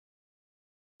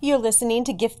You're listening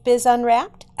to Gift Biz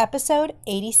Unwrapped, episode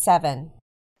 87.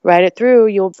 Write it through.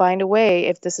 You'll find a way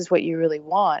if this is what you really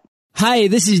want. Hi,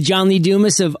 this is John Lee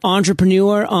Dumas of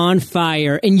Entrepreneur on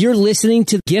Fire, and you're listening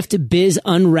to Gift Biz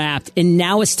Unwrapped. And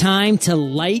now it's time to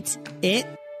light it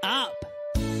up.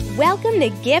 Welcome to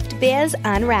Gift Biz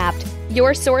Unwrapped,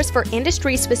 your source for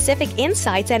industry-specific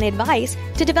insights and advice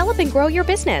to develop and grow your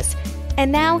business.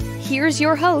 And now, here's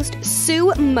your host,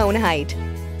 Sue Monheit.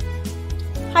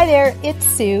 Hi there, it's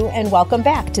Sue, and welcome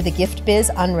back to the Gift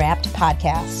Biz Unwrapped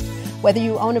podcast. Whether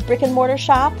you own a brick and mortar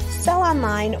shop, sell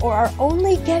online, or are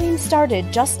only getting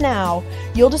started just now,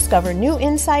 you'll discover new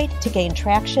insight to gain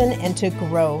traction and to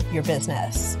grow your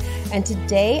business. And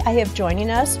today I have joining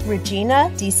us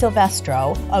Regina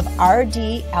Disilvestro of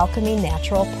RD Alchemy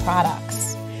Natural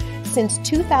Products. Since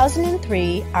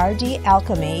 2003, RD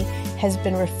Alchemy has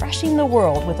been refreshing the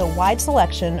world with a wide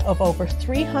selection of over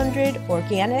 300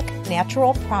 organic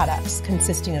natural products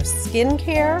consisting of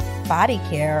skincare, body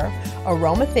care,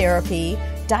 aromatherapy,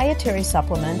 dietary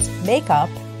supplements,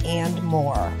 makeup, and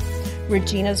more.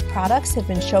 Regina's products have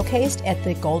been showcased at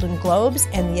the Golden Globes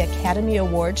and the Academy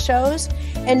Award shows,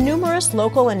 and numerous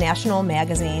local and national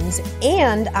magazines,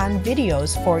 and on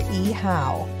videos for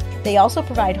eHOW. They also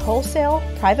provide wholesale,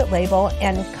 private label,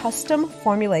 and custom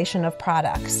formulation of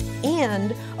products.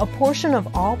 And a portion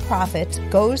of all profits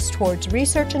goes towards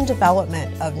research and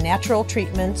development of natural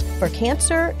treatments for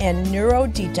cancer and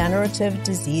neurodegenerative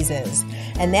diseases.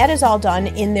 And that is all done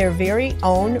in their very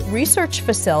own research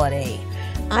facility.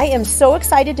 I am so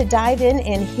excited to dive in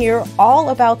and hear all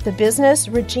about the business.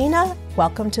 Regina,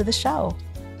 welcome to the show.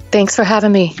 Thanks for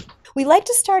having me. We like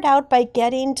to start out by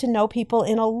getting to know people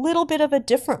in a little bit of a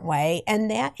different way,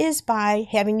 and that is by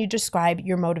having you describe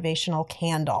your motivational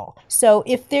candle. So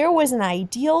if there was an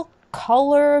ideal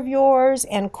color of yours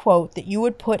and quote that you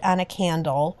would put on a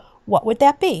candle, what would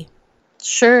that be?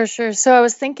 Sure. So I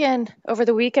was thinking over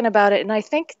the weekend about it, and I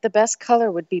think the best color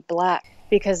would be black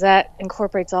because that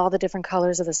incorporates all the different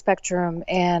colors of the spectrum,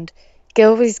 and it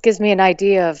always gives me an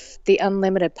idea of the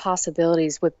unlimited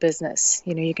possibilities with business.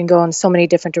 You know, you can go in so many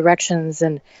different directions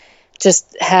and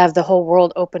just have the whole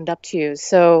world opened up to you.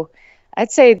 So I'd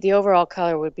say the overall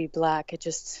color would be black. It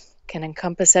just can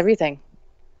encompass everything.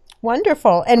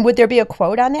 Wonderful. And would there be a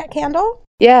quote on that candle?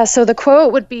 Yeah, so the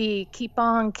quote would be, keep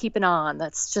on keeping on.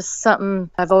 That's just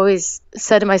something I've always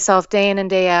said to myself day in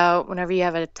and day out. Whenever you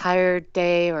have a tired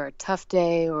day or a tough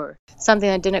day or something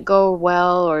that didn't go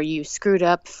well or you screwed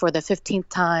up for the 15th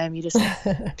time, you just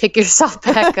pick yourself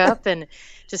back up and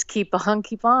just keep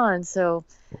on. So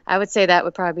I would say that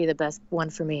would probably be the best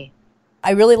one for me.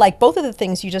 I really like both of the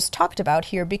things you just talked about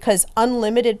here because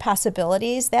unlimited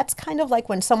possibilities, that's kind of like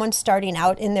when someone's starting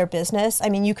out in their business. I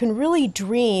mean, you can really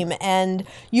dream and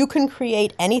you can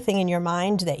create anything in your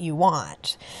mind that you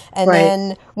want. And Right.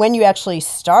 Then when you actually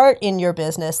start in your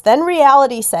business, then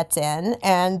reality sets in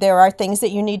and there are things that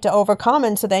you need to overcome.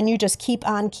 And so then you just keep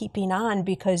on keeping on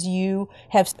because you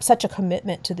have such a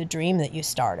commitment to the dream that you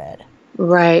started.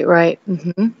 Right.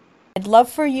 Mm-hmm. I'd love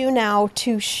for you now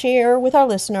to share with our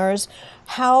listeners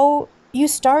how you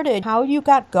started, how you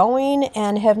got going,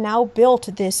 and have now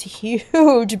built this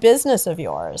huge business of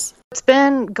yours. It's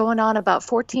been going on about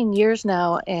 14 years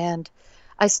now, and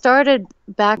I started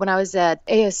back when I was at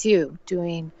ASU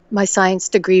doing my science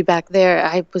degree back there.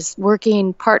 I was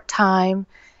working part-time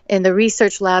in the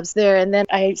research labs there, and then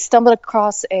I stumbled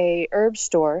across a herb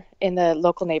store in the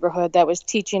local neighborhood that was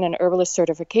teaching an herbalist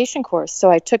certification course.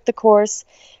 So I took the course,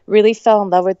 really fell in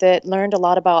love with it, learned a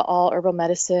lot about all herbal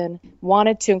medicine,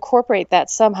 wanted to incorporate that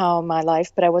somehow in my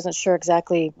life, but I wasn't sure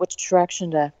exactly which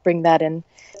direction to bring that in.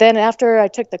 Then after I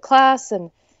took the class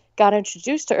and got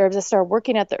introduced to herbs, I started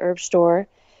working at the herb store.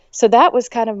 So that was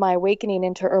kind of my awakening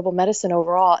into herbal medicine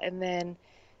overall. And then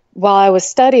while I was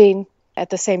studying, at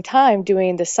the same time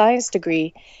doing the science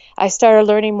degree, I started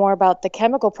learning more about the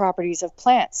chemical properties of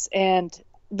plants. And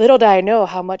little did I know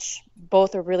how much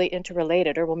both are really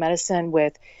interrelated, herbal medicine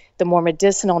with the more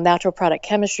medicinal natural product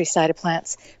chemistry side of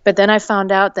plants. But then I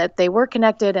found out that they were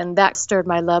connected, and that stirred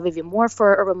my love even more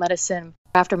for herbal medicine.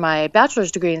 After my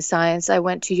bachelor's degree in science, I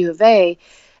went to U of A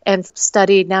and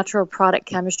studied natural product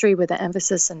chemistry with an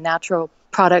emphasis in natural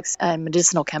products and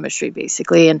medicinal chemistry,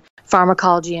 basically, and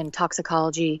pharmacology and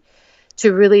toxicology,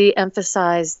 to really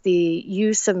emphasize the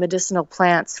use of medicinal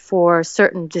plants for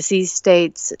certain disease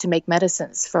states to make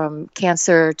medicines, from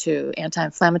cancer to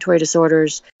anti-inflammatory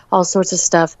disorders, all sorts of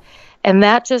stuff. And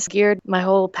that just geared my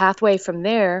whole pathway from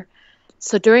there.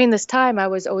 So during this time, I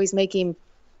was always making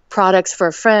products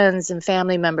for friends and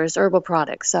family members, herbal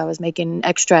products. I was making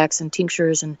extracts and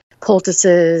tinctures and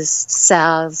poultices,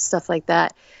 salves, stuff like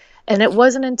that. And it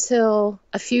wasn't until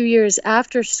a few years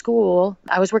after school,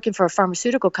 I was working for a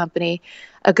pharmaceutical company.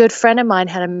 A good friend of mine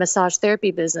had a massage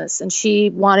therapy business, and she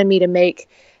wanted me to make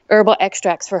herbal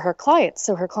extracts for her clients.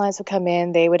 So her clients would come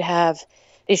in, they would have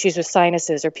issues with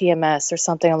sinuses or PMS or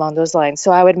something along those lines.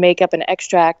 So I would make up an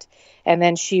extract, and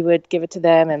then she would give it to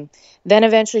them. And then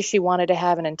eventually she wanted to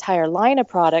have an entire line of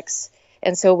products.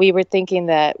 And so we were thinking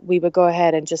that we would go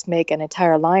ahead and just make an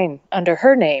entire line under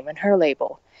her name and her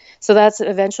label. So that's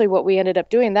eventually what we ended up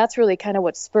doing. That's really kind of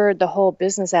what spurred the whole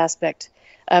business aspect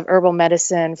of herbal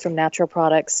medicine from natural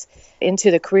products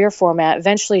into the career format.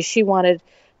 Eventually, she wanted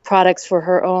products for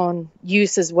her own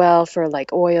use as well, for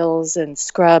like oils and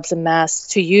scrubs and masks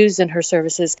to use in her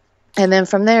services. And then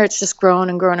from there, it's just grown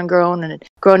and grown and grown and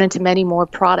grown into many more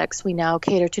products. We now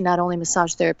cater to not only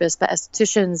massage therapists, but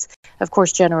estheticians, of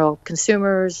course, general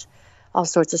consumers, all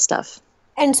sorts of stuff.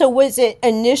 And so was it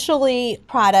initially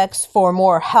products for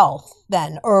more health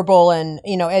than herbal? And,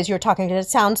 as you're talking, it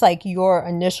sounds like your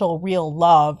initial real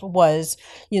love was,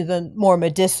 the more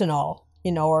medicinal,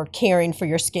 or caring for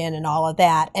your skin and all of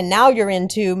that. And now you're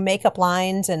into makeup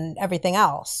lines and everything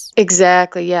else.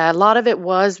 Exactly. Yeah. A lot of it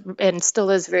was and still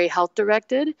is very health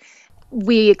directed.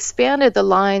 We expanded the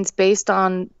lines based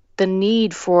on the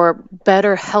need for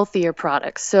better, healthier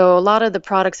products. So a lot of the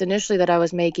products initially that I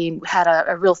was making had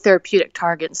a real therapeutic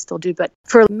target and still do. But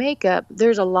for makeup,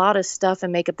 there's a lot of stuff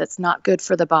in makeup that's not good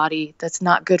for the body, that's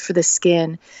not good for the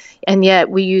skin. And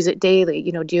yet we use it daily.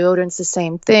 Deodorant's the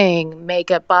same thing,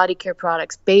 makeup, body care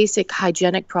products, basic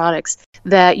hygienic products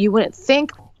that you wouldn't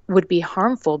think would be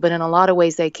harmful, but in a lot of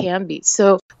ways they can be.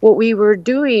 So what we were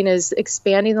doing is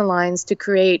expanding the lines to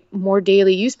create more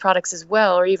daily use products as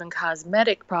well, or even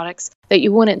cosmetic products that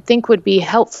you wouldn't think would be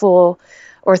helpful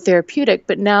or therapeutic,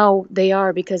 but now they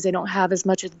are because they don't have as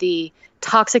much of the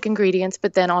toxic ingredients,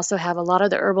 but then also have a lot of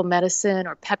the herbal medicine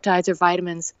or peptides or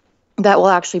vitamins that will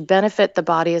actually benefit the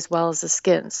body as well as the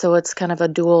skin. So it's kind of a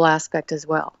dual aspect as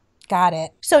well. Got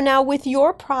it. So now with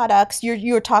your products,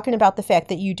 you're talking about the fact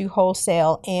that you do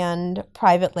wholesale and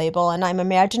private label, and I'm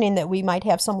imagining that we might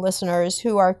have some listeners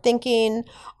who are thinking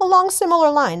along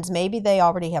similar lines. Maybe they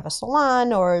already have a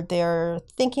salon or they're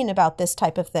thinking about this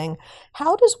type of thing.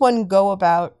 How does one go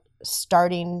about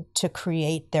starting to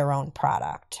create their own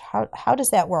product? How does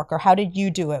that work, or how did you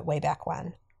do it way back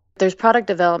when? There's product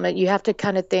development. You have to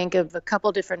kind of think of a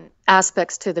couple different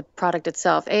aspects to the product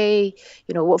itself.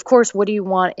 Of course, what do you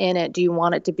want in it? Do you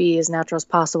want it to be as natural as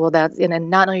possible?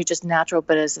 And not only just natural,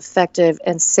 but as effective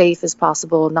and safe as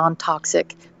possible,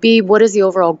 non-toxic. B, what is the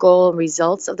overall goal and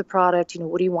results of the product?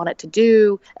 What do you want it to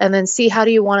do? And then C, how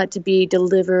do you want it to be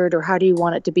delivered, or how do you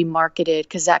want it to be marketed?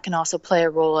 Because that can also play a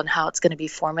role in how it's going to be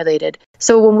formulated.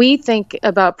 So when we think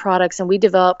about products and we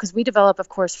develop, of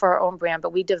course, for our own brand,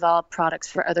 but we develop products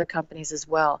for other companies as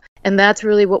well. And that's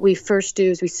really what we first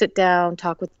do is we sit down,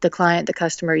 talk with the client, the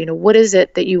customer, what is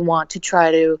it that you want to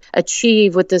try to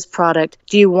achieve with this product?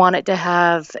 Do you want it to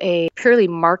have a purely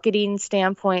marketing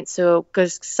standpoint? So,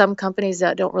 because some companies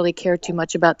that don't really care too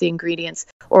much about the ingredients,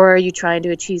 or are you trying to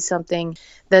achieve something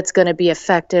that's going to be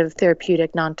effective,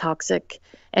 therapeutic, non-toxic,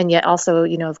 and yet also,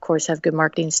 of course, have good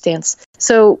marketing stance.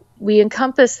 So we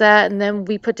encompass that, and then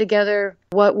we put together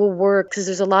what will work, because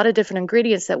there's a lot of different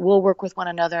ingredients that will work with one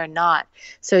another and not.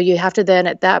 So you have to then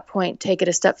at that point take it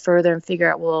a step further and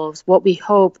figure out, well, what we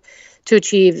hope to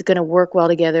achieve is going to work well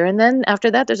together. And then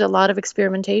after that, there's a lot of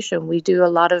experimentation. We do a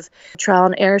lot of trial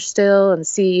and error still and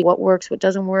see what works, what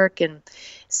doesn't work. And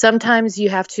sometimes you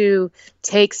have to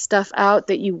take stuff out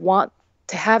that you want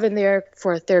to have in there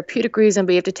for a therapeutic reason,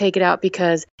 but you have to take it out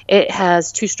because it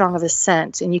has too strong of a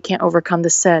scent and you can't overcome the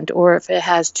scent, or if it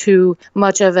has too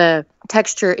much of a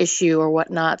texture issue or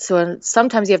whatnot. So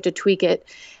sometimes you have to tweak it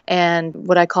and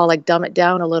what I call dumb it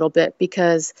down a little bit,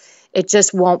 because it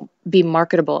just won't be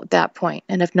marketable at that point.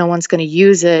 And if no one's going to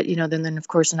use it, then of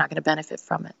course they're not going to benefit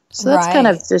from it. So that's kind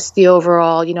of just the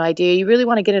overall, idea. You really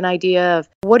want to get an idea of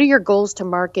what are your goals to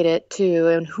market it to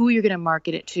and who you're going to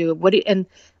market it to. And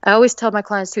I always tell my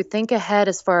clients to think ahead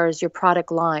as far as your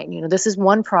product line. This is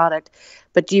one product,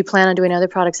 but do you plan on doing other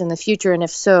products in the future? And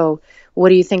if so, what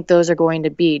do you think those are going to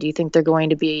be? Do you think they're going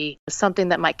to be something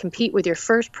that might compete with your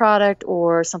first product,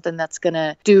 or something that's going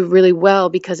to do really well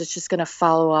because it's just going to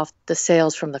follow off the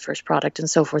sales from the first product, and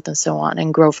so forth and so on,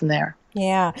 and grow from there?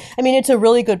 Yeah. It's a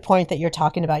really good point that you're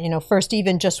talking about. First,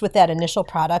 even just with that initial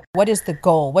product, what is the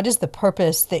goal? What is the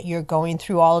purpose that you're going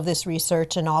through all of this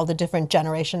research and all the different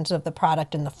generations of the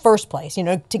product in the first place,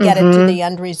 to get it to the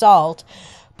end result?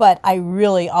 But I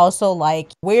really also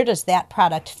like, where does that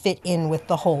product fit in with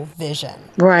the whole vision?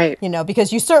 Right.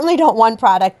 Because you certainly don't want one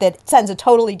product that sends a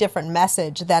totally different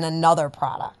message than another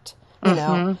product,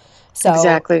 know. So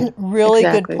Exactly. really good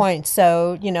Exactly. point.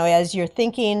 So, as you're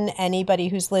thinking, anybody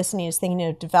who's listening is thinking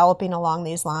of developing along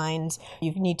these lines,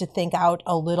 you need to think out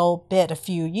a little bit, a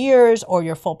few years, or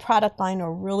your full product line,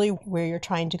 or really where you're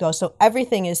trying to go. So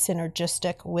everything is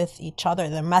synergistic with each other.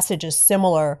 The message is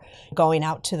similar going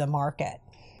out to the market.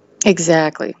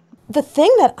 Exactly. The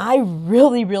thing that I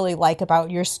really, really like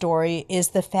about your story is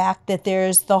the fact that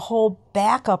there's the whole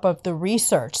backup of the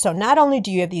research. So not only do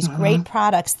you have these great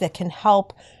products that can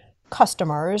help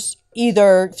customers,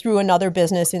 either through another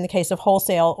business in the case of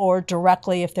wholesale or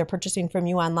directly if they're purchasing from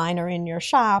you online or in your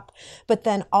shop, but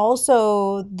then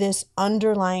also this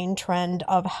underlying trend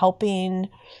of helping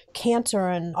cancer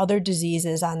and other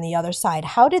diseases on the other side.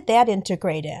 How did that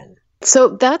integrate in? So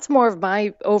that's more of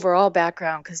my overall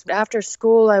background, because after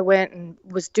school, I went and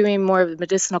was doing more of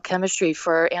medicinal chemistry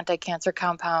for anti-cancer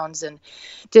compounds and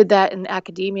did that in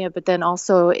academia, but then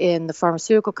also in the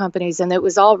pharmaceutical companies. And it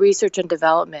was all research and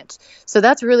development. So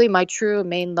that's really my true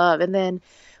main love. And then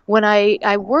when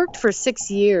I worked for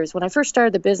 6 years, when I first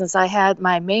started the business, I had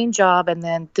my main job and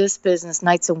then this business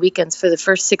nights and weekends for the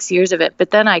first 6 years of it.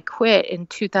 But then I quit in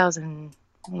 2009.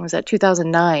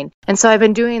 And so I've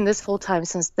been doing this full time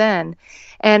since then.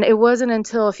 And it wasn't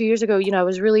until a few years ago, I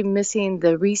was really missing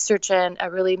the research and I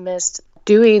really missed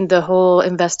doing the whole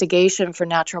investigation for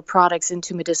natural products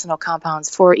into medicinal compounds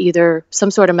for either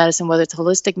some sort of medicine, whether it's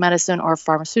holistic medicine or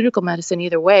pharmaceutical medicine,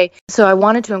 either way. So I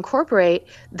wanted to incorporate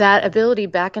that ability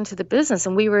back into the business.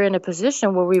 And we were in a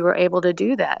position where we were able to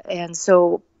do that. And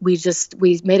so we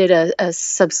made it a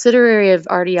subsidiary of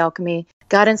RD Alchemy,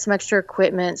 got in some extra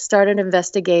equipment, started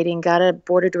investigating, got a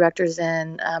board of directors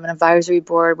in, an advisory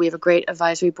board. We have a great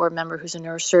advisory board member who's a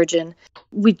neurosurgeon.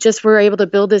 We just were able to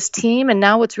build this team. And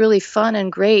now what's really fun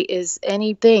and great is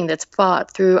anything that's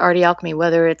bought through RD Alchemy,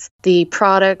 whether it's the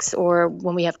products or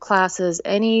when we have classes,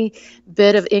 any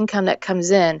bit of income that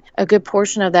comes in, a good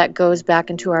portion of that goes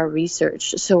back into our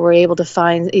research. So we're able to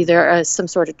find either some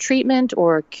sort of treatment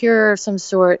or a cure of some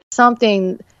sort,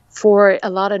 something for a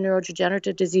lot of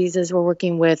neurodegenerative diseases. We're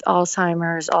working with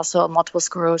Alzheimer's, also multiple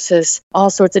sclerosis, all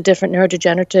sorts of different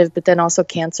neurodegenerative, but then also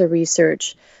cancer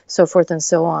research, so forth and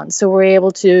so on. So we're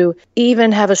able to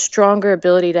even have a stronger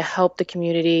ability to help the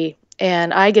community.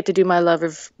 And I get to do my love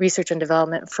of research and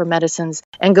development for medicines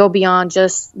and go beyond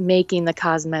just making the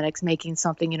cosmetics, making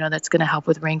something, that's going to help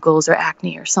with wrinkles or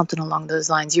acne or something along those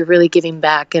lines. You're really giving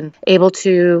back and able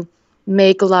to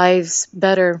make lives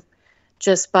better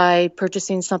just by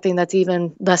purchasing something that's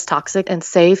even less toxic and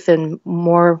safe and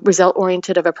more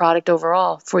result-oriented of a product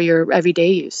overall for your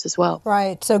everyday use as well.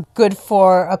 Right. So good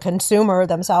for a consumer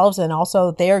themselves, and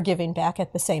also they're giving back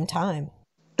at the same time.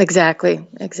 Exactly.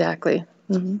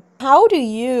 Mm-hmm. How do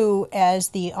you, as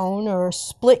the owner,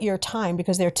 split your time?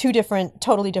 Because they're two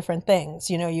totally different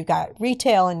things. You've got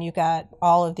retail and you've got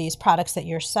all of these products that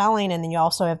you're selling, and then you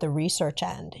also have the research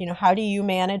end. How do you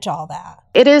manage all that?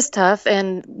 It is tough,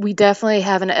 and we definitely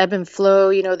have an ebb and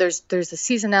flow. There's a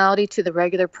seasonality to the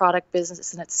regular product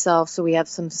business in itself. So we have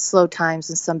some slow times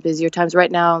and some busier times.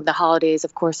 Right now, the holidays,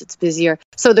 of course, it's busier.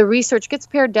 So the research gets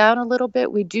pared down a little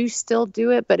bit. We do still do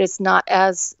it, but it's not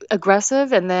as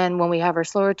aggressive. And then when we have our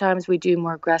slower times, we do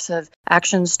more aggressive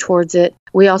actions towards it.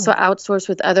 We also outsource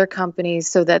with other companies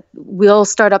so that we'll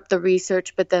start up the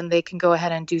research, but then they can go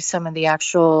ahead and do some of the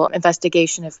actual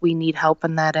investigation if we need help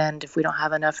on that end, if we don't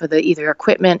have enough of the either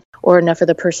equipment or enough of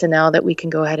the personnel that we can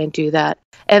go ahead and do that.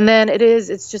 And then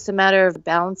it's just a matter of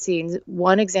balancing.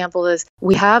 One example is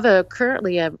we have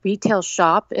currently a retail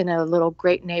shop in a little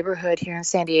great neighborhood here in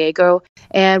San Diego.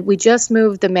 And we just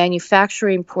moved the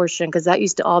manufacturing portion, because that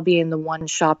used to all be in the one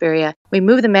shop area. We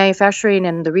moved the manufacturing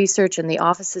and the research and the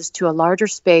offices to a larger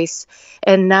space.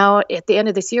 And now at the end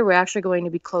of this year, we're actually going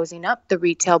to be closing up the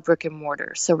retail brick and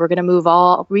mortar. So we're going to move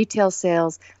all retail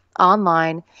sales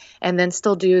online and then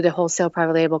still do the wholesale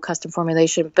private label custom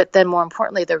formulation, but then more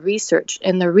importantly, the research.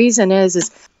 And the reason is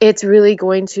it's really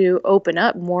going to open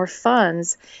up more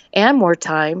funds and more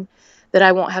time that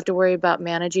I won't have to worry about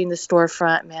managing the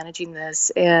storefront, managing this,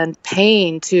 and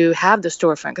paying to have the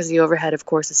storefront, because the overhead, of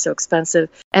course, is so expensive.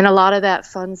 And a lot of that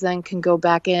funds then can go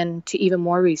back into even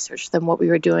more research than what we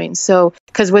were doing. So,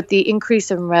 because with the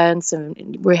increase in rents,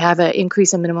 and we have an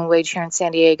increase in minimum wage here in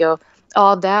San Diego,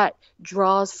 all that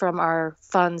draws from our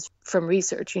funds from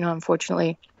research,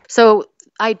 unfortunately. So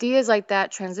ideas like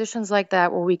that, transitions like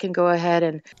that, where we can go ahead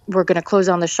and we're going to close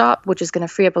on the shop, which is going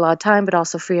to free up a lot of time, but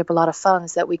also free up a lot of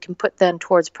funds that we can put then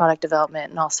towards product development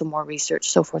and also more research,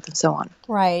 so forth and so on.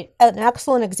 Right. An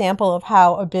excellent example of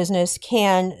how a business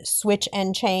can switch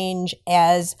and change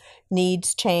as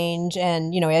needs change.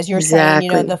 And, as you're saying,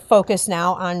 the focus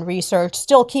now on research,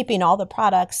 still keeping all the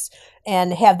products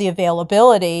and have the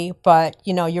availability. But,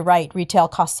 you're right. Retail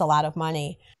costs a lot of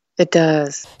money. It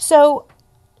does. So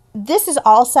this is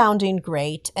all sounding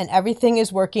great and everything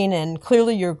is working and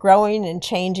clearly you're growing and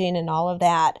changing and all of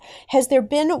that. Has there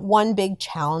been one big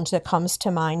challenge that comes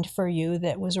to mind for you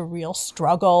that was a real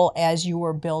struggle as you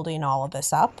were building all of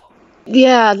this up?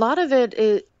 Yeah, a lot of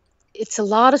it's a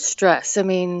lot of stress. I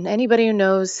mean, anybody who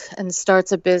knows and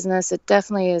starts a business, it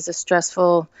definitely is a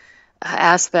stressful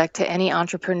aspect to any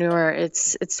entrepreneur.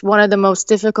 It's one of the most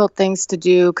difficult things to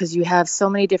do because you have so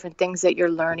many different things that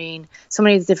you're learning, so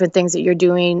many different things that you're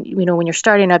doing. When you're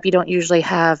starting up, you don't usually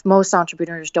have, most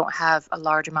entrepreneurs don't have a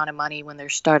large amount of money when they're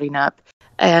starting up.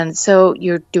 And so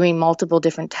you're doing multiple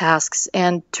different tasks.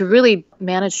 And to really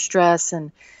manage stress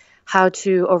and how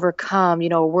to overcome,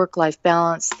 a work-life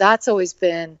balance, that's always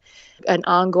been an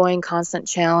ongoing, constant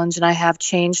challenge. And I have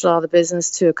changed all the business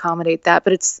to accommodate that,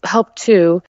 but it's helped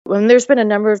too. When there's been a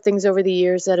number of things over the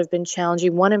years that have been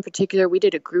challenging. One in particular, we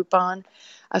did a Groupon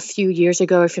a few years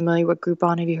ago. Are you familiar with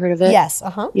Groupon? Have you heard of it? Yes.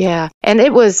 Yeah. And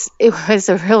it was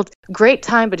a real great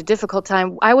time, but a difficult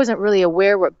time. I wasn't really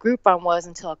aware what Groupon was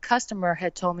until a customer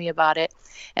had told me about it.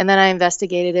 And then I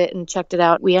investigated it and checked it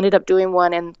out. We ended up doing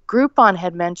one, and Groupon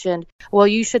had mentioned, well,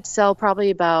 you should sell probably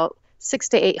about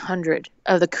 600 to 800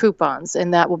 of the coupons,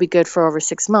 and that will be good for over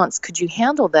 6 months. Could you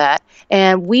handle that?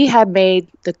 And we had made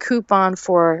the coupon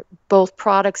for both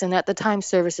products and at the time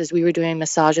services. We were doing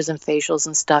massages and facials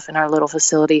and stuff in our little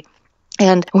facility.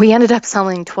 And we ended up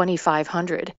selling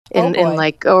 2,500 in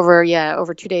like over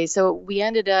 2 days. So we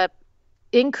ended up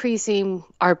increasing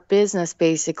our business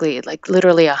basically like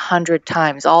literally 100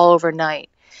 times all overnight.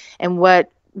 And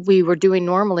what we were doing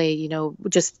normally,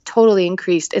 just totally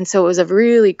increased. And so it was a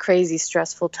really crazy,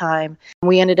 stressful time.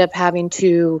 We ended up having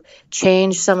to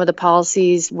change some of the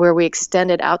policies where we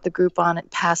extended out the Groupon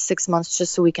past 6 months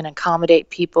just so we can accommodate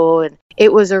people. And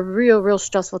it was a real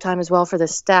stressful time as well for the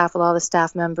staff. A lot of the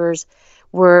staff members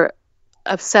were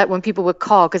upset when people would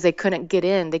call because they couldn't get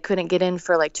in. They couldn't get in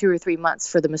for like 2 or 3 months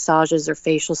for the massages or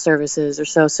facial services or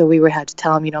so. So we had to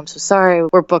tell them, I'm so sorry,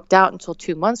 we're booked out until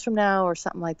 2 months from now or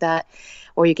something like that.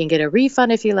 Or you can get a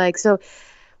refund if you like. So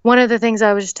one of the things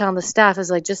I was just telling the staff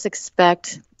is like, just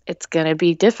expect it's going to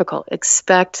be difficult.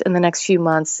 Expect in the next few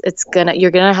months,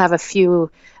 you're going to have a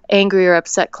few angry or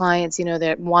upset clients,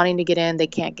 they're wanting to get in, they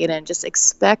can't get in. Just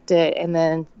expect it and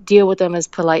then deal with them as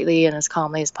politely and as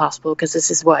calmly as possible because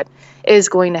this is what is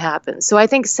going to happen. So I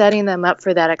think setting them up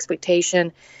for that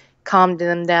expectation calmed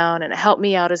them down and it helped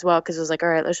me out as well because it was like, all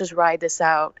right, let's just ride this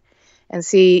out and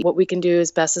see what we can do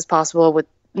as best as possible with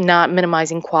not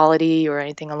minimizing quality or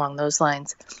anything along those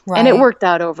lines. Right. And it worked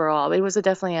out overall. It was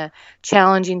definitely a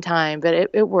challenging time, but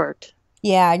it worked.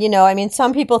 Yeah,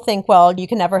 some people think, well, you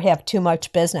can never have too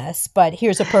much business, but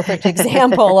here's a perfect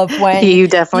example of when you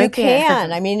definitely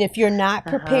can. If you're not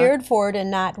prepared for it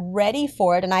and not ready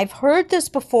for it, and I've heard this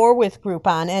before with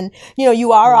Groupon, and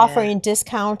you are offering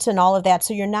discounts and all of that,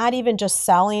 so you're not even just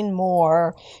selling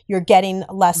more, you're getting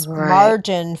less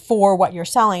margin for what you're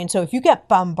selling. So if you get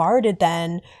bombarded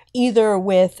then either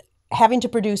with having to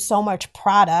produce so much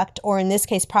product, or in this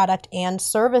case, product and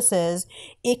services,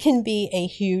 it can be a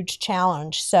huge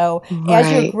challenge. So as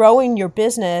you're growing your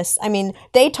business,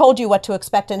 they told you what to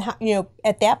expect, and how,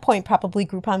 at that point, probably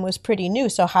Groupon was pretty new.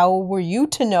 So how were you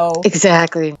to know?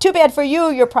 Exactly. Too bad for you,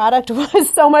 your product was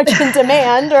so much in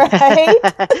demand, right?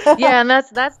 Yeah, and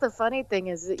that's the funny thing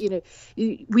is that,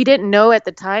 we didn't know at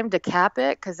the time to cap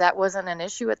it because that wasn't an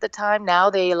issue at the time. Now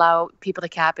they allow people to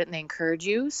cap it and they encourage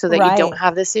you so that you don't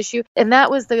have this issue. And that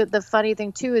was the funny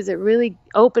thing too, is it really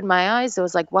opened my eyes. I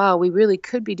was like, wow, we really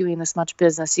could be doing this much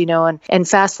business, and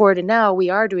fast forward to now,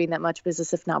 we are doing that much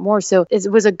business, if not more. So it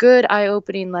was a good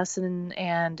eye-opening lesson,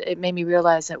 and it made me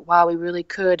realize that, wow, we really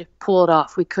could pull it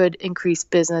off. We could increase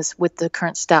business with the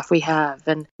current staff we have.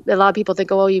 And a lot of people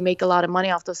think, oh, you make a lot of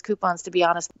money off those coupons. To be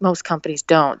honest, most companies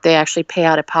don't. They actually pay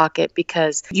out of pocket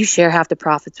because you share half the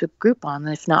profits with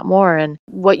Groupon, if not more. And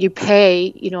what you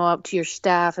pay, up to your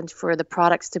staff and for the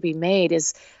products to be made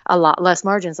is a lot less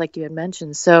margins, like you had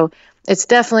mentioned. So it's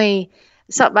definitely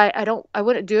something I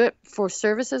wouldn't do it for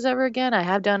services ever again. I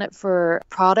have done it for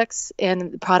products,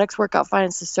 and products work out fine.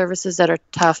 It's the services that are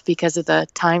tough because of the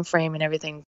time frame and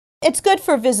everything. It's good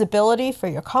for visibility for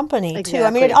your company, too. I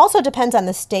mean, Exactly. it also depends on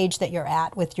the stage that you're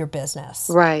at with your business.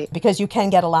 Right. Because you can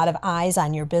get a lot of eyes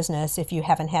on your business if you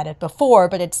haven't had it before,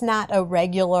 but it's not a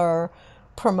regular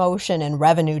promotion and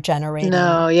revenue generating.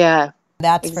 No, yeah.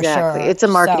 That's Exactly. for sure. It's a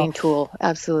marketing So, tool.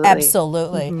 Absolutely.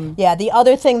 absolutely. Yeah. The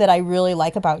other thing that I really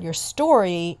like about your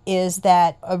story is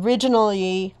that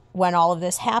originally, when all of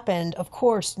this happened, of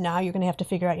course, now you're going to have to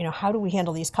figure out, how do we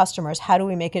handle these customers? How do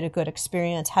we make it a good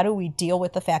experience? How do we deal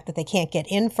with the fact that they can't get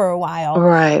in for a while?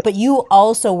 Right. But you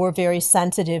also were very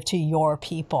sensitive to your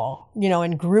people,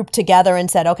 and grouped together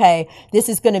and said, okay, this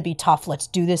is going to be tough. Let's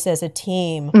do this as a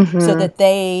team. So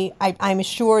that I'm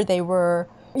sure they were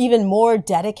even more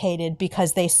dedicated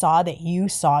because they saw that you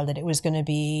saw that it was going to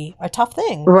be a tough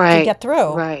thing to get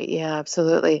through. Right. Yeah,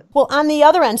 absolutely. Well, on the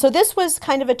other end, so this was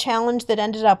kind of a challenge that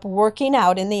ended up working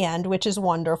out in the end, which is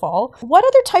wonderful. What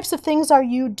other types of things are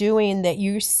you doing that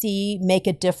you see make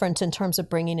a difference in terms of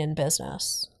bringing in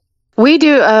business? We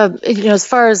do, as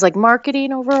far as like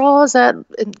marketing overall, is that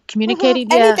communicating?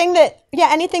 Yeah.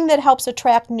 Anything that helps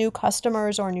attract new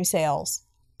customers or new sales.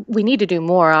 We need to do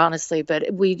more, honestly,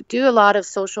 but we do a lot of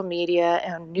social media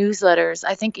and newsletters.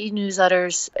 I think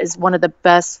e-newsletters is one of the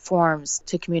best forms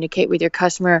to communicate with your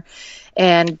customer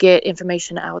and get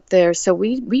information out there. So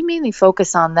we mainly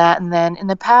focus on that. And then in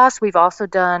the past, we've also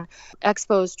done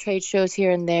expos, trade shows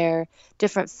here and there,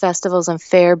 different festivals and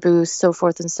fair booths, so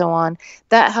forth and so on.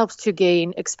 That helps to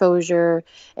gain exposure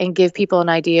and give people an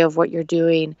idea of what you're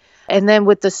doing. And then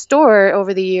with the store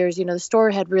over the years, the store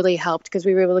had really helped because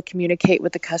we were able to communicate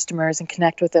with the customers and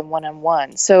connect with them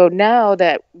one-on-one. So now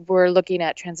that we're looking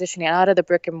at transitioning out of the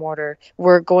brick and mortar,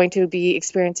 we're going to be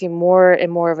experiencing more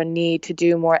and more of a need to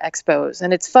do more expos.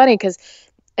 And it's funny because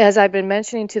as I've been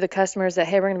mentioning to the customers that,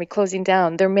 hey, we're going to be closing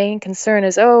down, their main concern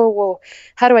is, oh, well,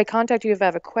 how do I contact you if I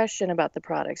have a question about the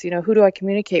products? Who do I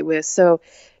communicate with? So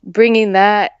bringing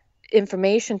that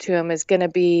information to them is going to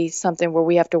be something where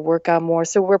we have to work on more.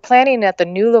 So we're planning at the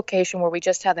new location where we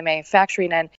just had the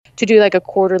manufacturing end to do like a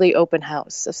quarterly open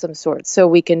house of some sort. So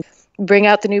we can bring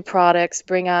out the new products,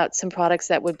 bring out some products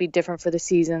that would be different for the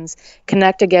seasons,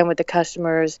 connect again with the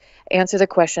customers, answer the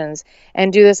questions,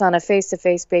 and do this on a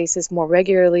face-to-face basis more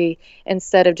regularly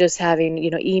instead of just having,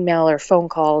 email or phone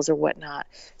calls or whatnot.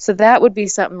 So that would be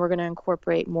something we're going to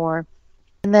incorporate more.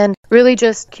 And then really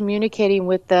just communicating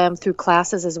with them through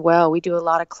classes as well. We do a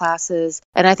lot of classes,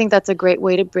 and I think that's a great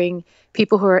way to bring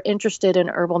people who are interested in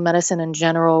herbal medicine in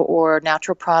general or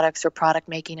natural products or product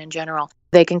making in general.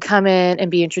 They can come in and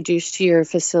be introduced to your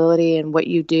facility and what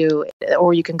you do,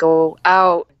 or you can go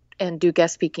out and do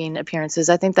guest speaking appearances.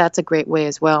 I think that's a great way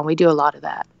as well, and we do a lot of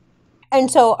that. And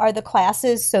so are the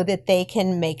classes so that they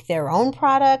can make their own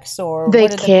products, or they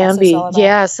what are the can classes be all about?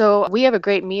 Yeah, so we have a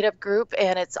great meetup group,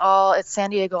 and it's San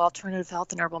Diego Alternative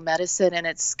Health and Herbal Medicine, and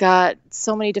it's got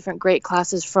so many different great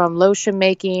classes from lotion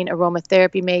making,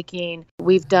 aromatherapy making.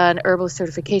 We've done herbal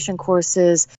certification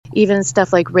courses, even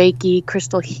stuff like Reiki,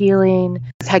 crystal healing.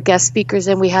 We've had guest speakers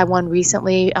in. We had one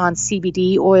recently on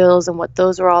CBD oils and what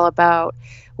those are all about.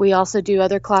 We also do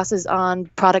other classes on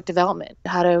product development,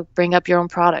 how to bring up your own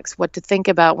products, what to think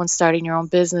about when starting your own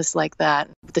business like that,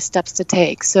 the steps to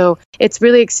take. So it's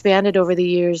really expanded over the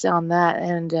years on that.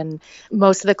 And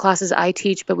most of the classes I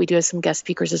teach, but we do have some guest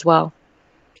speakers as well.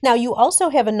 Now, you also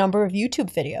have a number of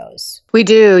YouTube videos. We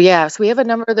do, yes. We have a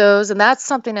number of those, and that's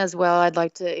something as well I'd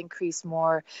like to increase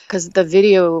more because the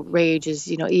video rage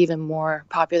is, even more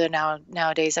popular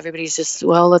nowadays. Everybody's just,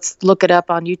 well, let's look it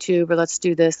up on YouTube, or let's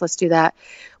do this, let's do that.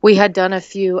 We had done a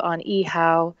few on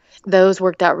eHOW. Those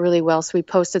worked out really well, so we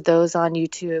posted those on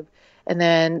YouTube, and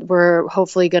then we're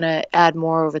hopefully going to add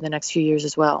more over the next few years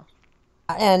as well.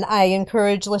 And I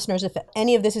encourage listeners, if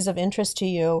any of this is of interest to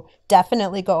you,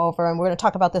 definitely go over, and we're going to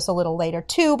talk about this a little later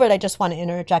too, but I just want to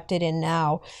interject it in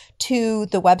now, to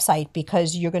the website,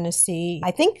 because you're going to see,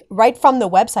 I think right from the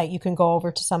website, you can go over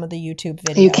to some of the YouTube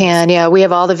videos. You can, yeah. We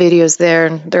have all the videos there,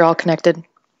 and they're all connected.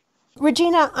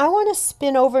 Regina, I want to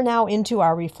spin over now into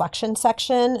our reflection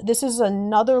section. This is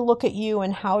another look at you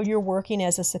and how you're working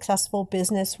as a successful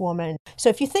businesswoman. So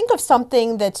if you think of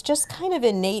something that's just kind of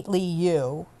innately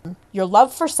you, your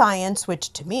love for science,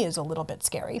 which to me is a little bit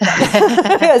scary,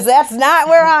 because that's not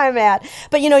where I'm at.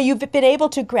 But you've been able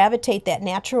to gravitate that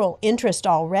natural interest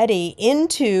already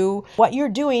into what you're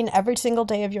doing every single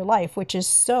day of your life, which is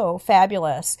so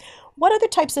fabulous. What other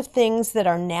types of things that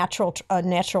are a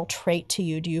natural trait to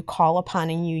you do you call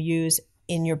upon and you use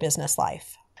in your business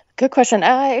life? Good question.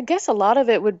 I guess a lot of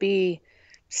it would be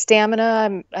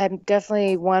stamina. I'm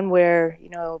definitely one where,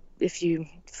 if you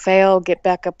fail, get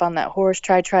back up on that horse,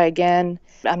 try again.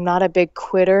 I'm not a big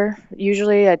quitter.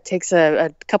 Usually it takes a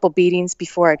couple beatings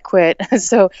before I quit.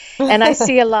 And I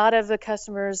see a lot of the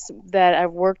customers that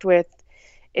I've worked with.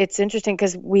 It's interesting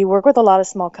because we work with a lot of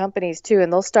small companies too,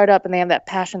 and they'll start up and they have that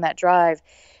passion, that drive,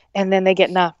 and then they get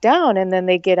knocked down and then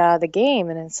they get out of the game.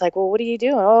 And it's like, well, what are you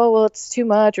doing? Oh, well, it's too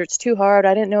much or it's too hard.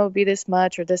 I didn't know it'd be this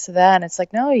much or this or that. And it's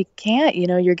like, no, you can't.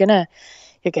 You're gonna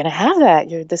have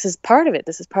that. This is part of it.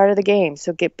 This is part of the game.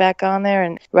 So get back on there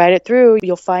and ride it through.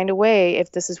 You'll find a way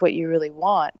if this is what you really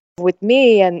want. With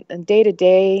me and day to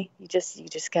day, you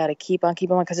just got to keep on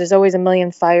because there's always a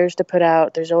million fires to put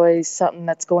out. There's always something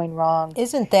that's going wrong.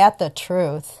 Isn't that the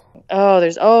truth? Oh,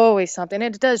 there's always something.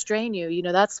 And it does drain you.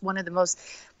 That's one of the most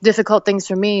difficult things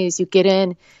for me is you get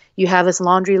in, you have this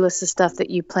laundry list of stuff that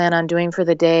you plan on doing for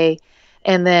the day,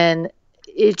 and then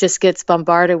it just gets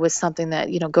bombarded with something that,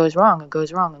 goes wrong and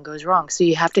goes wrong and goes wrong. So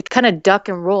you have to kind of duck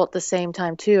and roll at the same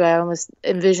time too. I almost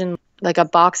envision like a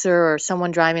boxer or someone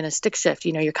driving a stick shift.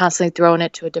 You're constantly throwing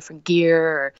it to a different gear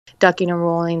or ducking and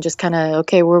rolling, just kind of,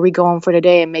 okay, where are we going for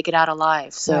today, and make it out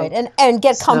alive. So right. And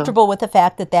get comfortable with the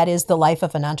fact that is the life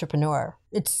of an entrepreneur.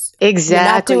 It's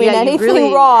exactly you're not doing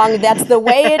anything wrong. That's the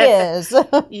way it is.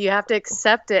 You have to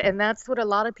accept it. And that's what a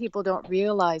lot of people don't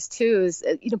realize too is,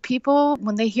 people,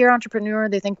 when they hear entrepreneur,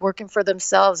 they think working for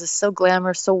themselves is so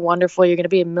glamorous, so wonderful. You're going to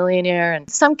be a millionaire. And in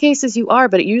some cases you are,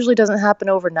 but it usually doesn't happen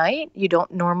overnight. You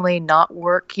don't normally not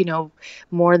work,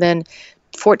 more than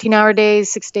 14-hour days,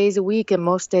 6 days a week, and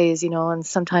most days, and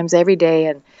sometimes every day.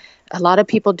 And a lot of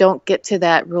people don't get to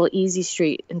that real easy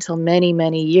street until many,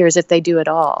 many years, if they do at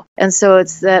all. And so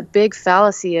it's that big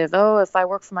fallacy of, if I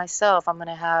work for myself, I'm going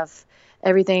to have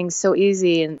everything so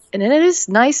easy. And it is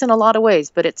nice in a lot of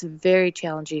ways, but it's very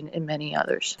challenging in many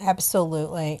others.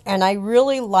 Absolutely. And I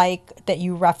really like that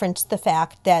you referenced the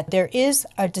fact that there is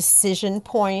a decision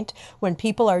point when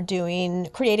people are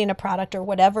creating a product or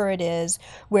whatever it is,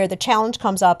 where the challenge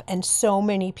comes up and so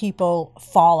many people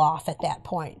fall off at that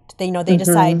point. They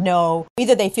decide no,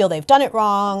 either they feel they've done it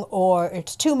wrong or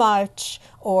it's too much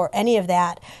or any of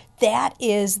that. That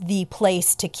is the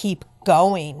place to keep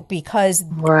going because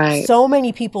so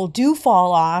many people do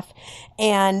fall off.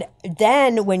 And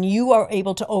then when you are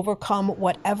able to overcome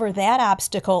whatever that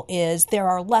obstacle is, there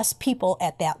are less people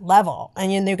at that level.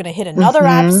 And then they're going to hit another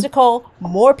obstacle,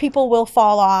 more people will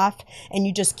fall off, and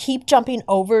you just keep jumping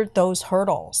over those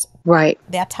hurdles. Right.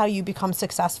 That's how you become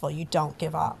successful. You don't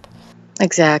give up.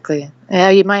 Exactly. Yeah,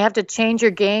 you might have to change your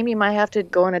game. You might have to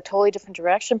go in a totally different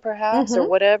direction perhaps or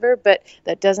whatever, but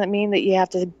that doesn't mean that you have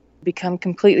to become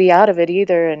completely out of it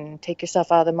either and take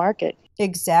yourself out of the market.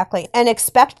 Exactly. And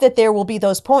expect that there will be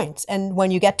those points. And when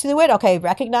you get to it, okay,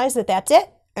 recognize that that's it.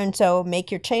 And so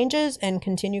make your changes and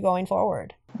continue going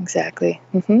forward. Exactly.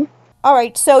 Mm-hmm. All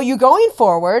right. So you're going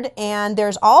forward and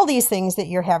there's all these things that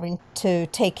you're having to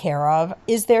take care of.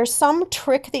 Is there some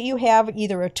trick that you have,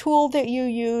 either a tool that you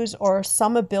use or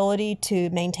some ability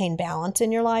to maintain balance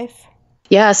in your life?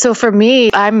 Yeah, so for me,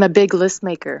 I'm a big list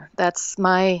maker. That's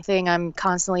my thing. I'm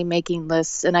constantly making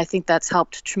lists, and I think that's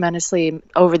helped tremendously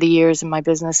over the years in my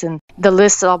business. And the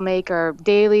lists I'll make are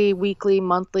daily, weekly,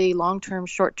 monthly, long-term,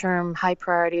 short-term, high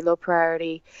priority, low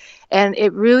priority. And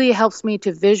it really helps me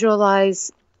to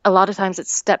visualize. A lot of times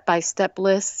it's step-by-step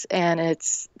lists, and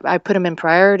I put them in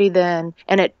priority then,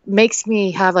 and it makes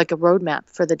me have like a roadmap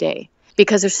for the day.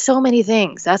 Because there's so many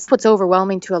things. That's what's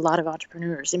overwhelming to a lot of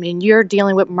entrepreneurs. I mean, you're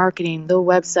dealing with marketing, the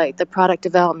website, the product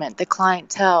development, the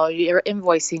clientele, you're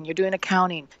invoicing, you're doing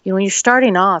accounting. When you're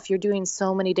starting off, you're doing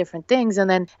so many different things. And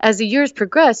then as the years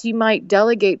progress, you might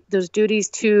delegate those duties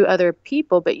to other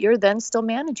people, but you're then still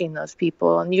managing those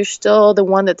people. And you're still the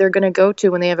one that they're going to go to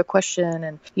when they have a question.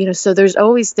 And, so there's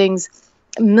always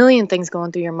a million things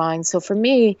going through your mind. So for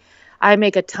me, I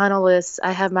make a ton of lists.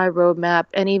 I have my roadmap,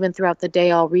 and even throughout the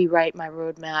day, I'll rewrite my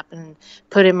roadmap and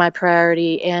put in my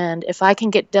priority. And if I can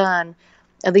get done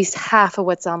at least half of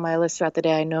what's on my list throughout the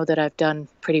day, I know that I've done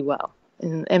pretty well.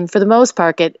 And for the most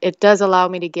part, it does allow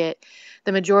me to get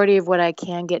the majority of what I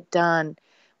can get done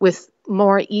with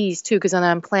more ease too, because then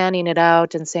I'm planning it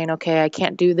out and saying, okay, I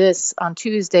can't do this on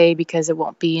Tuesday because it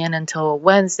won't be in until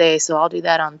Wednesday, so I'll do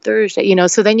that on Thursday.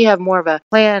 So then you have more of a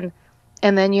plan.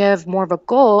 And then you have more of a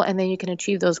goal, and then you can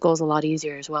achieve those goals a lot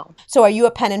easier as well. So are you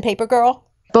a pen and paper girl?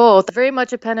 Both. Very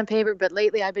much a pen and paper, but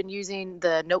lately I've been using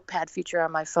the notepad feature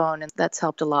on my phone, and that's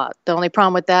helped a lot. The only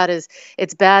problem with that is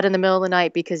it's bad in the middle of the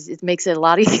night because it makes it a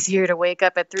lot easier to wake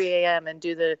up at 3 a.m. and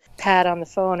do the pad on the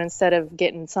phone instead of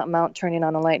getting something out, turning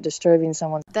on a light, disturbing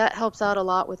someone. That helps out a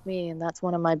lot with me, and that's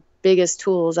one of my biggest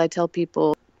tools. I tell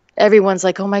people, everyone's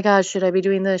like, oh my gosh, should I be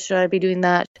doing this? Should I be doing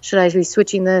that? Should I be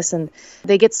switching this? And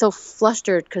they get so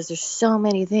flustered because there's so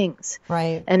many things.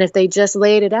 Right. And if they just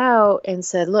laid it out and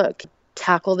said, look,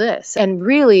 tackle this, and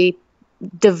really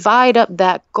divide up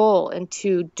that goal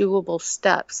into doable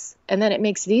steps, and then it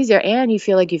makes it easier and you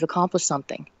feel like you've accomplished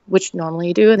something, which normally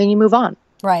you do, and then you move on.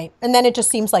 Right. And then it just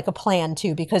seems like a plan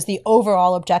too, because the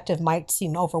overall objective might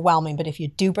seem overwhelming, but if you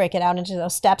do break it out into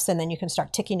those steps and then you can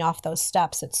start ticking off those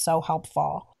steps, it's so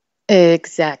helpful.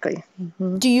 Exactly.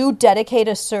 Mm-hmm. Do you dedicate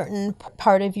a certain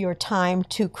part of your time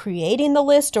to creating the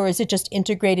list, or is it just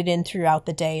integrated in throughout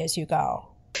the day as you go?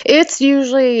 It's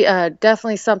usually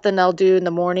definitely something I'll do in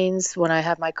the mornings when I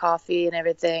have my coffee and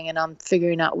everything, and I'm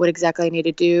figuring out what exactly I need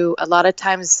to do. A lot of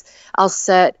times I'll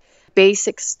set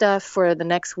basic stuff for the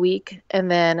next week,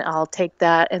 and then I'll take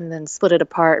that and then split it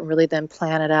apart and really then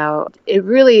plan it out. It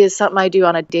really is something I do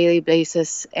on a daily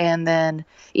basis. And then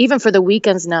even for the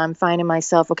weekends now, I'm finding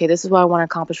myself, okay, this is what I want to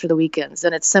accomplish for the weekends.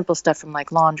 And it's simple stuff from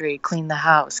like laundry, clean the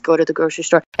house, go to the grocery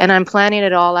store. And I'm planning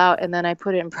it all out, and then I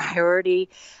put it in priority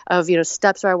of,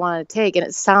 steps where I want to take. And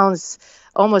it sounds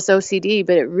almost OCD,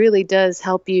 but it really does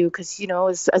help you because,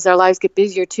 as our lives get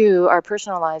busier too, our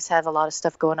personal lives have a lot of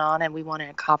stuff going on and we want to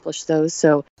accomplish those.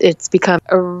 So it's become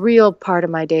a real part of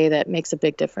my day that makes a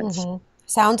big difference. Mm-hmm.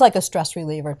 Sounds like a stress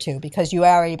reliever too, because you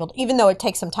are able to, even though it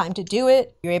takes some time to do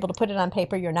it, you're able to put it on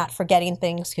paper. You're not forgetting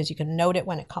things because you can note it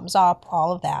when it comes up,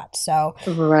 all of that. So,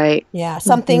 right. Yeah,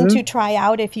 something to try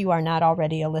out if you are not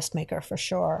already a list maker for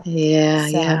sure.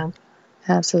 Yeah.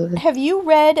 Absolutely. Have you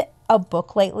read a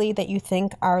book lately that you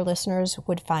think our listeners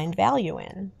would find value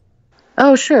in?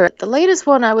 Oh, sure. The latest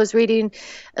one I was reading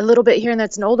a little bit here, and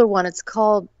that's an older one.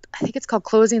 I think it's called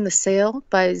Closing the Sale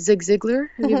by Zig Ziglar.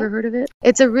 Have you ever heard of it?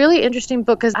 It's a really interesting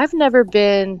book because I've never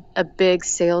been a big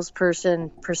salesperson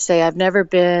per se. I've never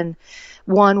been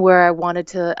one where I wanted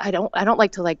to, I don't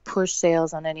like to like push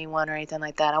sales on anyone or anything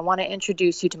like that. I want to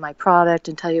introduce you to my product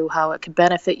and tell you how it could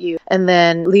benefit you and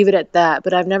then leave it at that.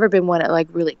 But I've never been one at like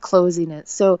really closing it.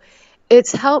 So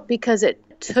it's helped because it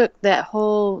took that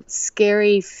whole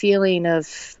scary feeling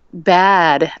of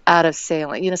bad out of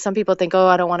selling. Some people think, oh,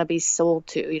 I don't want to be sold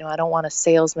to, I don't want a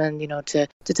salesman, to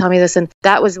tell me this. And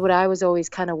that was what I was always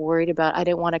kind of worried about. I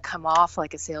didn't want to come off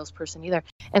like a salesperson either.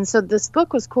 And so this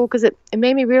book was cool because it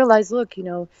made me realize, look,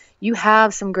 you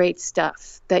have some great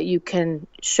stuff that you can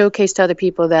showcase to other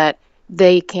people that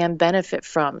they can benefit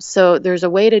from. So there's a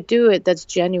way to do it that's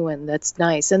genuine, that's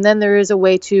nice. And then there is a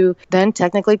way to then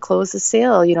technically close the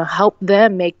sale, help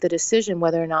them make the decision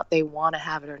whether or not they want to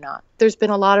have it or not. There's been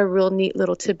a lot of real neat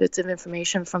little tidbits of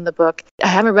information from the book. I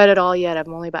haven't read it all yet.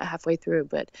 I'm only about halfway through,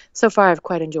 but so far I've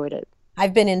quite enjoyed it.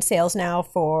 I've been in sales now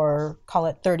for, call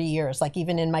it 30 years, like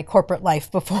even in my corporate life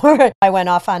before I went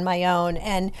off on my own.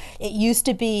 And it used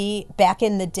to be back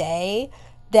in the day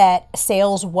that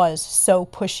sales was so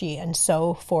pushy and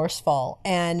so forceful.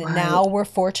 And now we're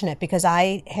fortunate because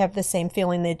I have the same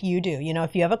feeling that you do.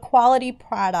 If you have a quality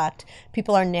product,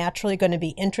 people are naturally going to be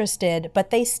interested,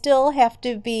 but they still have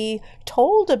to be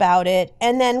told about it.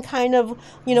 And then kind of,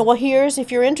 well,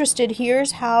 if you're interested,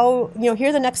 here's how, here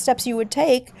are the next steps you would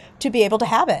take to be able to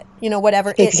have it,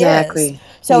 whatever it is.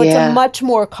 So it's a much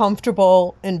more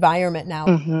comfortable environment now.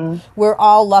 Mm-hmm. We're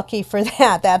all lucky for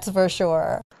that. That's for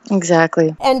sure.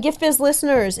 Exactly. And Gift Biz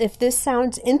listeners, if this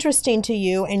sounds interesting to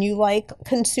you and you like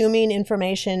consuming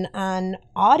information on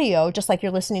audio, just like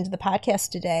you're listening to the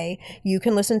podcast today, you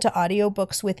can listen to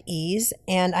audiobooks with ease.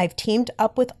 And I've teamed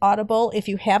up with Audible. If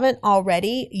you haven't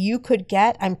already, you could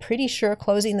get, I'm pretty sure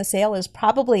Closing the Sale is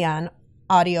probably on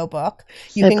audiobook.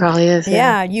 Probably is.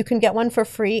 Yeah, you can get one for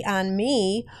free on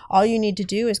me. All you need to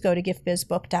do is go to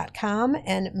giftbizbook.com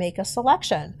and make a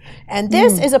selection. And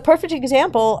this is a perfect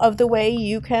example of the way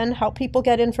you can help people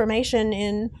get information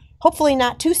in hopefully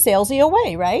not too salesy a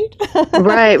way, right?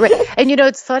 Right. And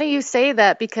it's funny you say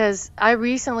that because I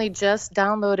recently just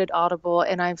downloaded Audible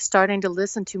and I'm starting to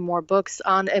listen to more books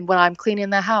and when I'm cleaning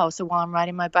the house or while I'm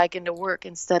riding my bike into work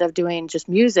instead of doing just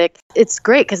music. It's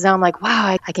great because now I'm like,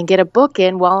 wow, I can get a book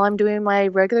in while I'm doing my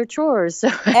regular chores. So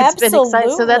it's been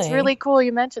exciting. So that's really cool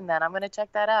you mentioned that. I'm going to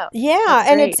check that out. Yeah,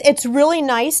 and it's really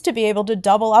nice to be able to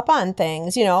double up on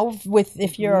things,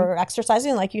 if you're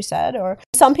exercising, like you said, or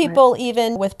some people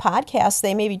even with podcasts,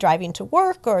 they may be driving to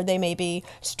work or they may be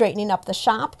straightening up the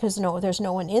shop because there's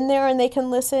no one in there and they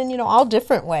can listen, all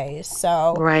different ways.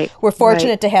 So we're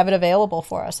fortunate to have it available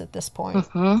for us at this point.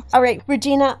 Mm-hmm. All right,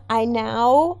 Regina, I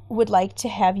now would like to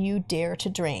have you dare to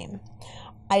dream.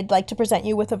 I'd like to present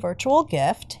you with a virtual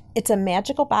gift. It's a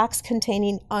magical box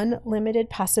containing unlimited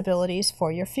possibilities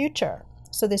for your future.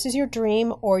 So this is your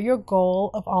dream or your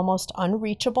goal of almost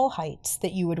unreachable heights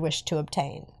that you would wish to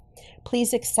obtain.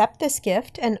 Please accept this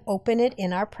gift and open it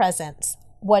in our presence.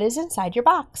 What is inside your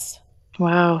box?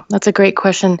 Wow, that's a great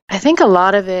question. I think a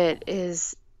lot of it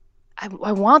is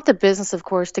I want the business, of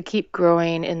course, to keep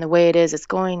growing in the way it is. It's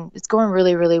going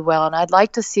really, really well. And I'd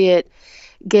like to see it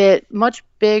get much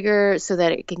bigger so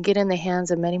that it can get in the hands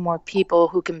of many more people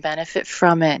who can benefit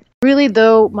from it. Really,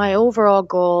 though, my overall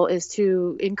goal is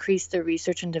to increase the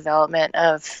research and development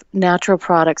of natural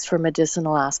products for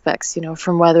medicinal aspects,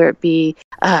 from whether it be,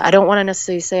 I don't want to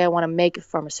necessarily say I want to make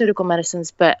pharmaceutical medicines,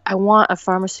 but I want a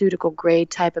pharmaceutical grade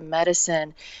type of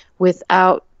medicine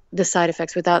without the side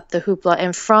effects, without the hoopla,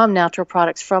 and from natural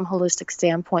products, from holistic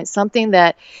standpoint, something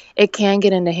that it can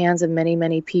get in the hands of many,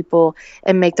 many people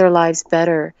and make their lives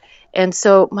better. And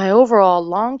so my overall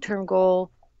long-term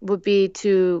goal would be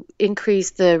to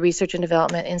increase the research and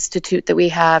development institute that we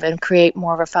have and create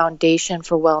more of a foundation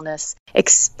for wellness,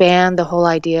 expand the whole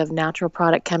idea of natural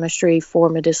product chemistry for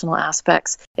medicinal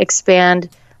aspects, expand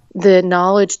the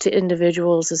knowledge to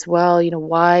individuals as well,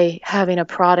 why having a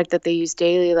product that they use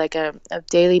daily, like a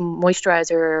daily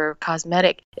moisturizer or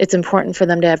cosmetic, it's important for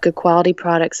them to have good quality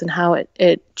products and how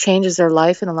it changes their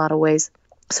life in a lot of ways.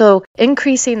 So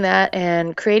increasing that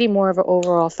and creating more of an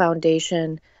overall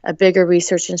foundation, a bigger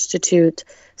research institute,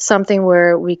 something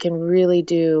where we can really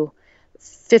do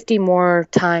 50 more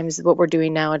times what we're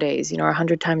doing nowadays, or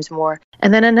 100 times more.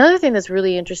 And then another thing that's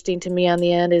really interesting to me on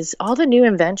the end is all the new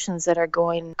inventions that are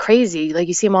going crazy. Like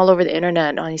you see them all over the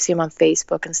internet, and you see them on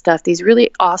Facebook and stuff. These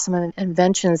really awesome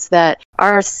inventions that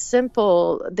are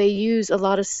simple. They use a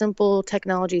lot of simple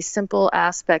technology, simple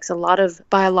aspects, a lot of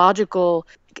biological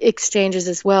exchanges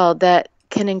as well that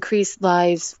can increase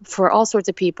lives for all sorts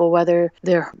of people, whether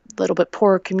they're a little bit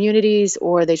poorer communities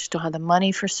or they just don't have the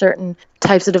money for certain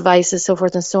types of devices, so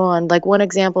forth and so on. Like one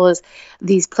example is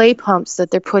these play pumps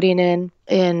that they're putting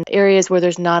in areas where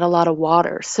there's not a lot of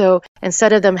water. So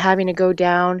instead of them having to go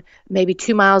down maybe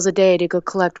 2 miles a day to go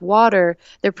collect water,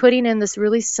 they're putting in this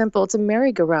really simple, it's a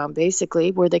merry-go-round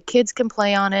basically, where the kids can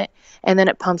play on it and then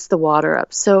it pumps the water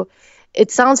up. So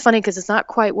it sounds funny because it's not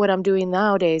quite what I'm doing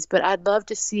nowadays, but I'd love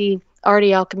to see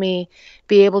Arty Alchemy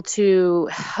be able to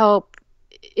help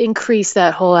increase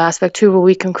that whole aspect too, where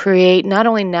we can create not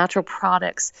only natural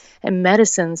products and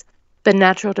medicines, but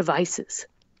natural devices.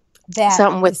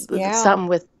 Something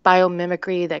with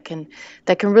biomimicry that can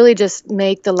really just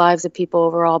make the lives of people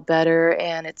overall better.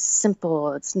 And it's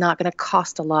simple. It's not going to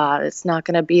cost a lot. It's not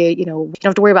going to be, you don't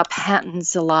have to worry about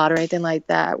patents a lot or anything like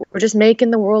that. We're just making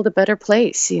the world a better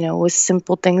place, with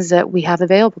simple things that we have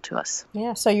available to us.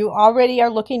 Yeah. So you already are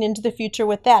looking into the future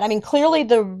with that. I mean, clearly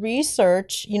the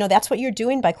research, that's what you're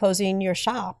doing by closing your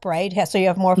shop, right? So you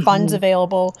have more funds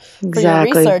available for your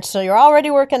research. So you're already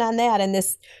working on that. And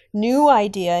this new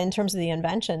idea in terms of the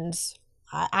inventions,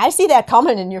 I see that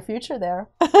coming in your future there.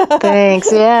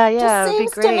 Thanks. Yeah. Just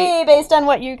seems to me, based on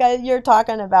what you're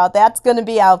talking about, that's going to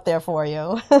be out there for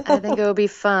you. I think it will be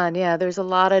fun. Yeah, there's a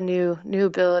lot of new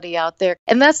ability out there.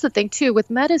 And that's the thing too, with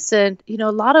medicine,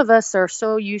 a lot of us are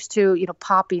so used to,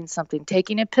 popping something,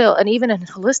 taking a pill. And even in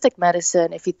holistic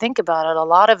medicine, if you think about it, a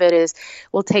lot of it is,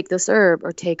 we'll take this herb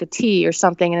or take a tea or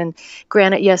something. And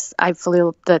granted, yes, I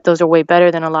feel that those are way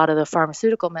better than a lot of the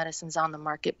pharmaceutical medicines on the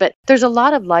market. But there's a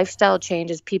lot of lifestyle changes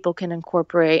people can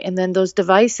incorporate. And then those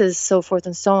devices, so forth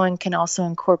and so on, can also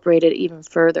incorporate it even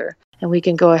further. And we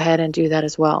can go ahead and do that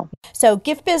as well. So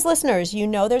Gift Biz listeners,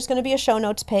 there's going to be a show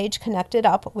notes page connected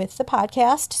up with the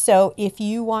podcast. So if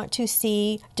you want to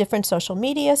see different social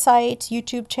media sites,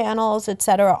 YouTube channels,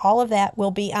 etc., all of that will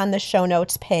be on the show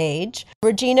notes page.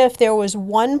 Regina, if there was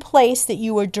one place that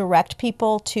you would direct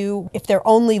people to, if they're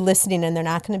only listening and they're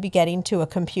not going to be getting to a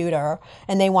computer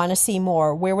and they want to see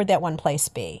more, where would that one place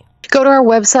be? Go to our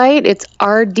website. It's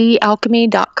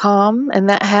rdalchemy.com, and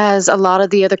that has a lot of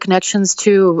the other connections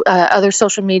to other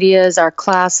social medias, our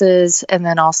classes, and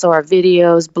then also our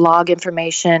videos, blog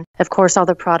information, of course, all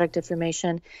the product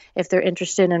information. If they're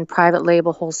interested in private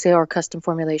label, wholesale, or custom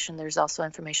formulation, there's also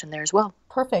information there as well.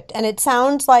 Perfect. And it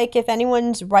sounds like if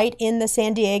anyone's right in the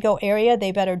San Diego area,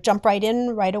 they better jump right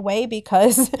in right away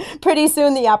because pretty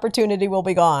soon the opportunity will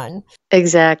be gone.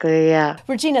 Exactly, yeah.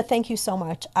 Regina, thank you so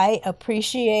much. I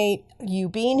appreciate you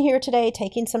being here today,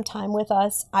 taking some time with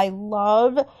us. I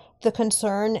love the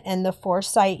concern and the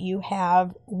foresight you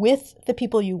have with the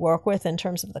people you work with in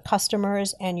terms of the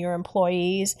customers and your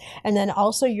employees, and then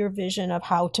also your vision of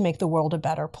how to make the world a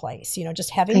better place. Just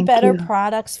having better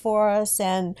products for us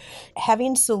and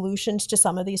having solutions to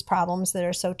some of these problems that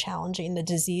are so challenging, the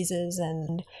diseases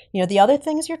and, the other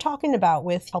things you're talking about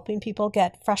with helping people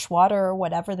get fresh water or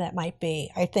whatever that might be.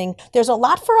 I think there's a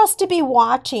lot for us to be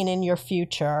watching in your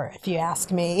future, if you ask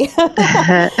me.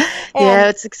 Yeah,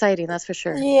 it's exciting, that's for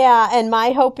sure. Yeah. Yeah, and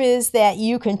my hope is that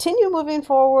you continue moving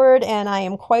forward, and I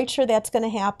am quite sure that's going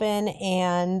to happen,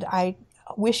 and I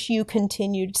wish you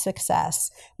continued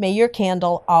success. May your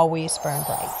candle always burn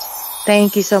bright.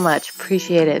 Thank you so much.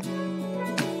 Appreciate it.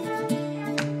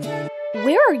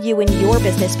 Where are you in your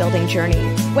business building journey?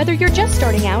 Whether you're just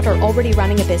starting out or already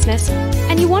running a business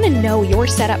and you want to know you're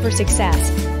set up for success,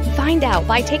 find out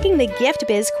by taking the Gift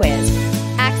Biz Quiz.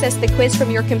 Access the quiz from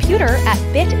your computer at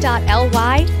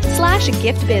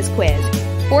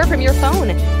bit.ly/giftbizquiz or from your phone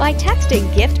by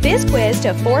texting Gift Biz Quiz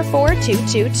to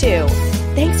 44222.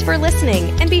 Thanks for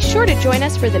listening, and be sure to join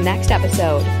us for the next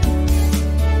episode.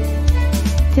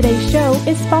 Today's show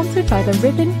is sponsored by the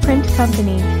Ribbon Print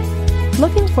Company.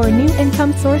 Looking for a new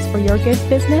income source for your gift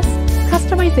business?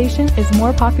 Customization is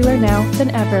more popular now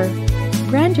than ever.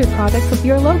 Brand your product with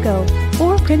your logo,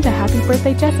 or print a Happy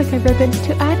Birthday Jessica ribbon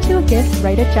to add to a gift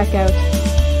right at checkout.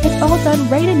 It's all done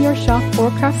right in your shop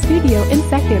or craft studio in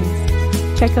seconds.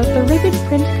 Check out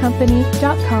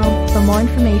theribbonprintcompany.com for more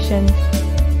information.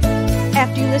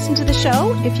 After you listen to the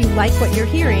show, if you like what you're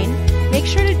hearing, make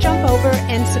sure to jump over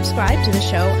and subscribe to the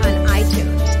show on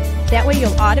iTunes. That way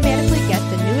you'll automatically get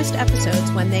the newest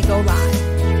episodes when they go live.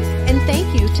 And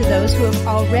thank you to those who have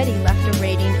already left a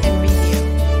rating and review.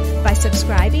 By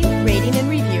subscribing, rating, and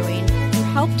reviewing, you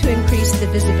help to increase the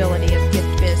visibility of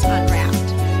Gift Biz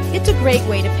Unwrapped. It's a great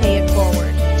way to pay it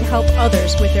forward to help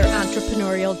others with their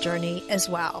entrepreneurial journey as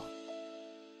well.